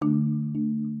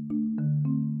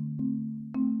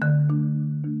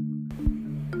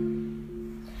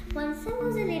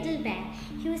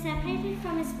separated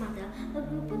from his mother, a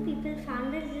group of people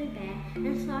found a little bear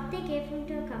and thought they gave him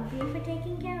to a company for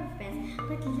taking care of bears.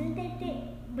 But little did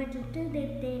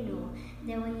they know,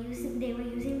 they were using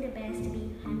the bears to be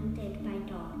hunted by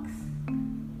dogs.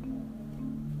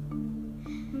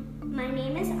 My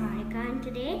name is Aarika, and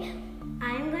today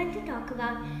I am going to talk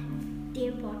about the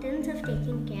importance of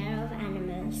taking care of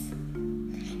animals.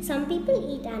 Some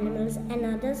people eat animals and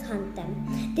others hunt them.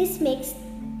 This makes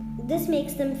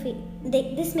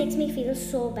me feel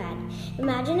so bad.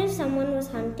 Imagine if someone was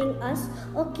hunting us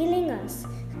or killing us.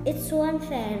 It's so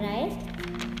unfair, right?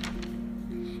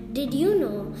 Did you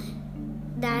know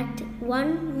that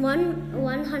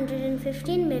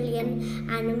 115 million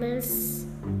animals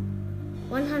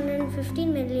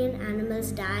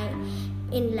die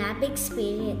in lab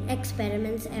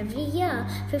experiments every year?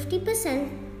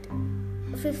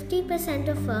 50%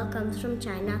 of fur comes from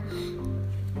China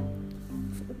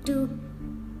to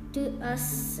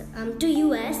US,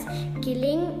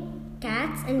 killing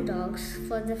cats and dogs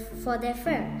for their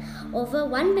fur. Over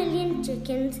 1 billion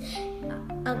chickens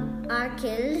are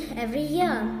killed every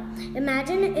year.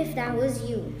 Imagine if that was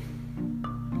you.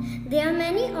 There are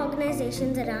many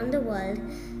organizations around the world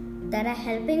that are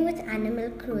helping with animal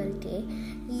cruelty.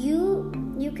 You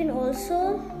can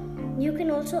also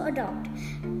adopt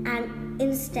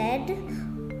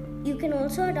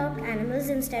animals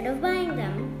instead of buying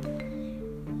them.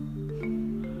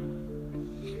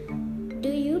 Do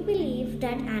you believe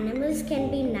that animals can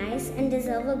be nice and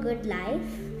deserve a good life?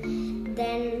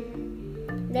 Then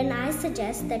I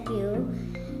suggest that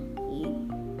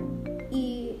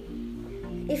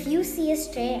if you see a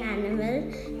stray animal,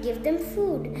 give them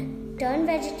food. Turn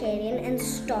vegetarian and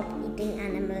stop eating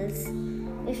animals.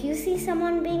 If you see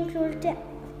someone being cruel to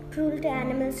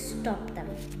animals, stop them.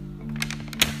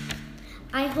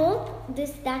 I hope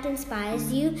that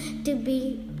inspires you to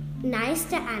be nice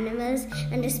to animals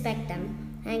and respect them.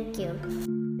 Thank you.